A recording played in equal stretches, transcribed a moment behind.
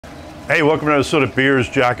Hey, welcome to another of Beers,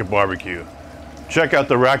 Jack of Barbecue. Check out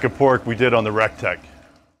the rack of pork we did on the Rec Tec.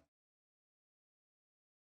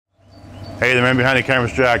 Hey, the man behind the camera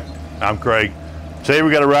is Jack. I'm Craig. Today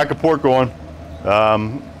we got a rack of pork going.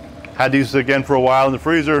 Had these again for a while in the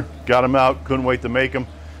freezer. Got them out. Couldn't wait to make them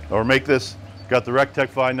or make this. Got the Rec Tec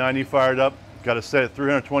 590 fired up. Got it set at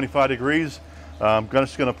 325 degrees. I'm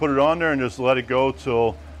just going to put it on there and just let it go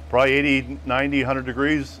till probably 80, 90, 100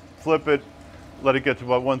 degrees. Flip it. Let it get to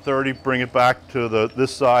about 130, bring it back to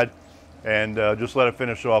this side, and just let it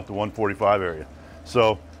finish off the 145 area.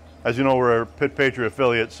 So, as you know, we're a Patriot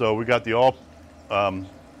affiliate, so we got the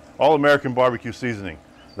all-American barbecue seasoning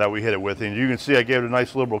that we hit it with. And you can see I gave it a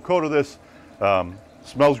nice liberal coat of this.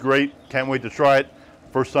 Smells great, can't wait to try it.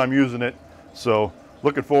 First time using it, so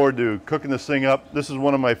looking forward to cooking this thing up. This is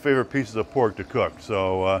one of my favorite pieces of pork to cook,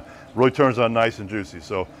 so really turns out nice and juicy.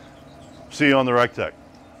 So, see you on the Rec Tec.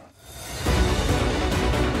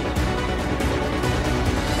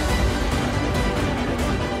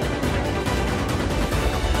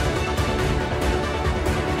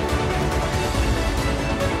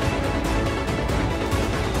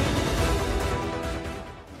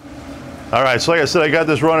 All right, so like I said, I got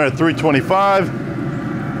this running at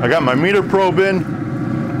 325. I got my meter probe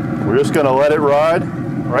in. We're just gonna let it ride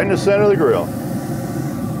right in the center of the grill.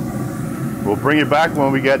 We'll bring it back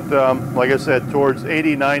when we get, like I said, towards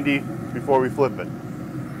 80, 90 before we flip it.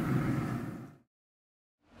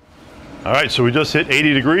 All right, so we just hit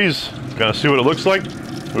 80 degrees. Gonna see what it looks like.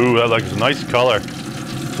 Ooh, that looks a nice color.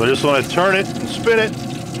 So I just wanna turn it and spin it.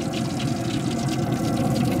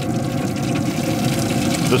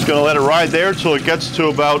 Just gonna let it ride there till it gets to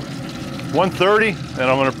about 130, and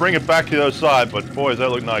I'm gonna bring it back to the other side, but boy, does that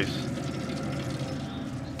look nice.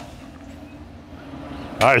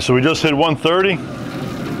 All right, so we just hit 130.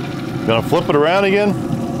 Gonna flip it around again.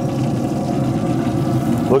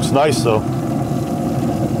 Looks nice though.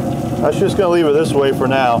 I'm just gonna leave it this way for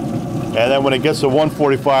now. And then when it gets to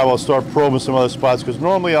 145, I'll start probing some other spots, because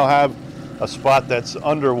normally I'll have a spot that's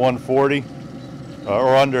under 140.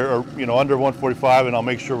 Or under 145, and I'll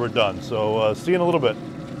make sure we're done. So see you in a little bit.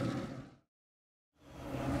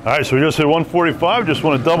 All right, so we just hit 145. Just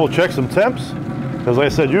want to double check some temps, because like I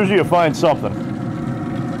said, usually you find something.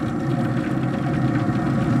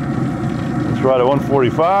 Let's try to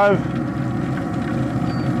 145.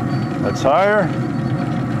 That's higher.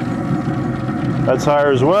 That's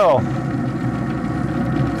higher as well.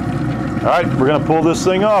 All right, we're gonna pull this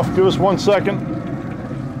thing off. Give us 1 second.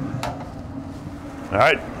 All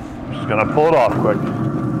right, just gonna pull it off quick.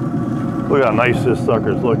 Look how nice this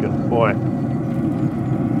sucker's looking, boy.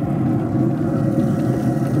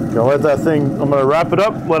 Gonna let that thing, I'm gonna wrap it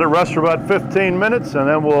up, let it rest for about 15 minutes, and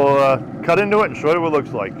then we'll cut into it and show you what it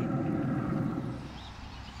looks like.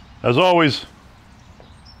 As always,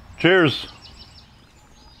 cheers.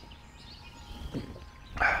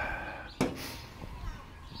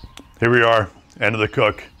 Here we are, end of the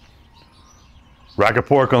cook. Rack of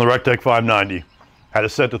pork on the Rec Tec 590. Had it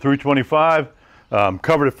set to 325,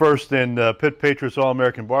 covered it first in Patriot's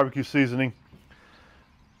All-American Barbecue Seasoning.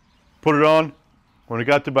 Put it on. When we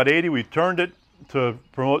got to about 80, we turned it to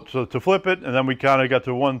flip it, and then we kind of got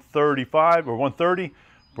to 135 or 130,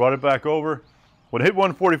 brought it back over. When it hit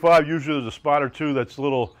 145, usually there's a spot or two that's a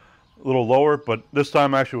little lower, but this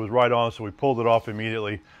time actually was right on, so we pulled it off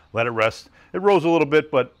immediately, let it rest. It rose a little bit,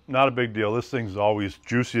 but not a big deal. This thing's always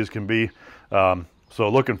juicy as can be. So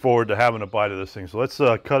looking forward to having a bite of this thing. So let's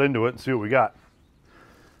cut into it and see what we got.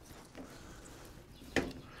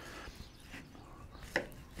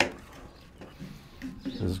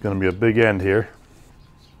 This is going to be a big end here.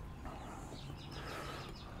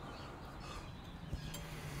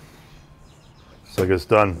 Looks like it's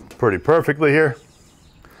done pretty perfectly here.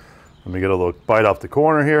 Let me get a little bite off the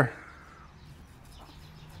corner here.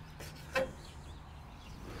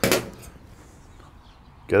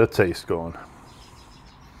 Get a taste going.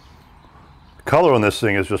 The color on this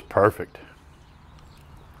thing is just perfect.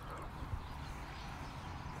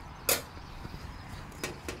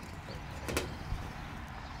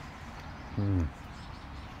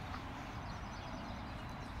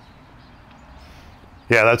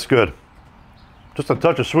 Yeah, that's good. Just a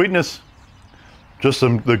touch of sweetness. Just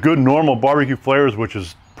the good normal barbecue flavors, which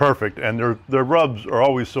is perfect. And their rubs are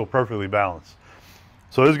always so perfectly balanced.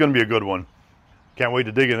 So this is going to be a good one. Can't wait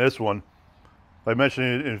to dig into this one. I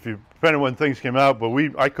mentioned it, depending on when things came out, but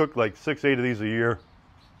I cook like 6, 8 of these a year.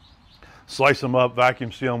 Slice them up,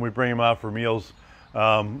 vacuum seal them, we bring them out for meals,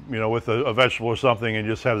 with a vegetable or something, and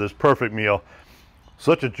just have this perfect meal.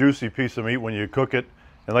 Such a juicy piece of meat when you cook it.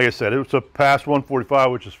 And like I said, it was a past 145,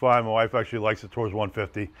 which is fine. My wife actually likes it towards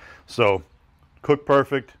 150. So, cooked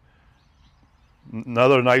perfect.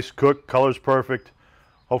 Another nice cook, color's perfect.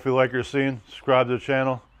 Hopefully you like what you're seeing. Subscribe to the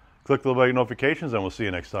channel, click the little bell notifications, and we'll see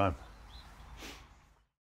you next time.